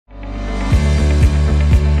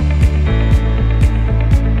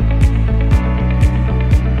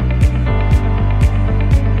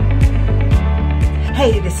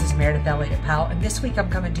with Elliot Powell, and this week I'm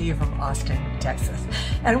coming to you from Austin, Texas.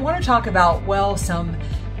 And I want to talk about, well, some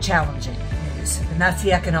challenging news, and that's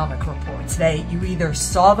the economic reports. You either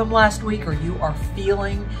saw them last week or you are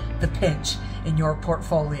feeling the pinch in your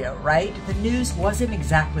portfolio, right? The news wasn't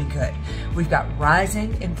exactly good. We've got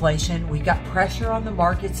rising inflation. We've got pressure on the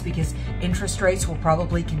markets because interest rates will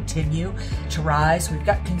probably continue to rise. We've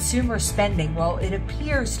got consumer spending. Well, it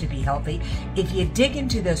appears to be healthy. If you dig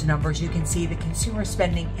into those numbers, you can see the consumer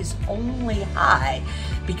spending is only high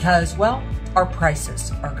because, well, our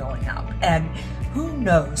prices are going up. And who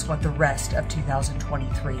knows what the rest of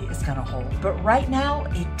 2023 is going to hold. But right now,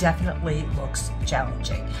 it definitely looks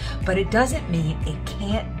challenging. But it doesn't mean it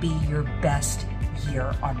can't be your best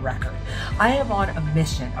year on record. I am on a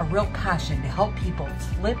mission, a real passion to help people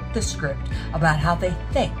flip the script about how they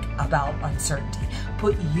think about uncertainty.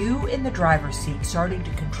 Put you in the driver's seat, starting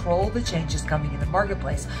to control the changes coming in the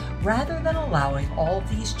marketplace rather than allowing all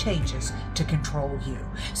these changes to control you.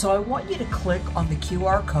 So I want you to click on the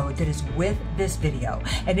QR code that is with this video,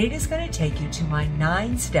 and it is going to take you to my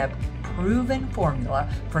 9-step proven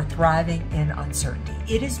formula for thriving in uncertainty.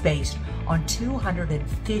 It is based on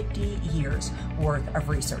 250 years worth of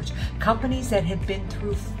research. Companies that have been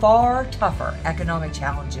through far tougher economic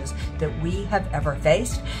challenges that we have ever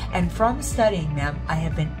faced. And from studying them, I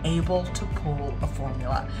have been able to pull a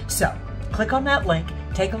formula. So click on that link,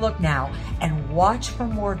 take a look now, and watch for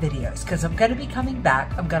more videos because I'm going to be coming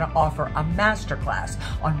back. I'm going to offer a masterclass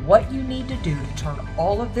on what you need to do to turn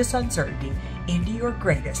all of this uncertainty into your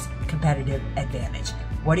greatest competitive advantage.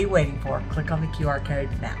 What are you waiting for? Click on the QR code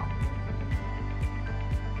now.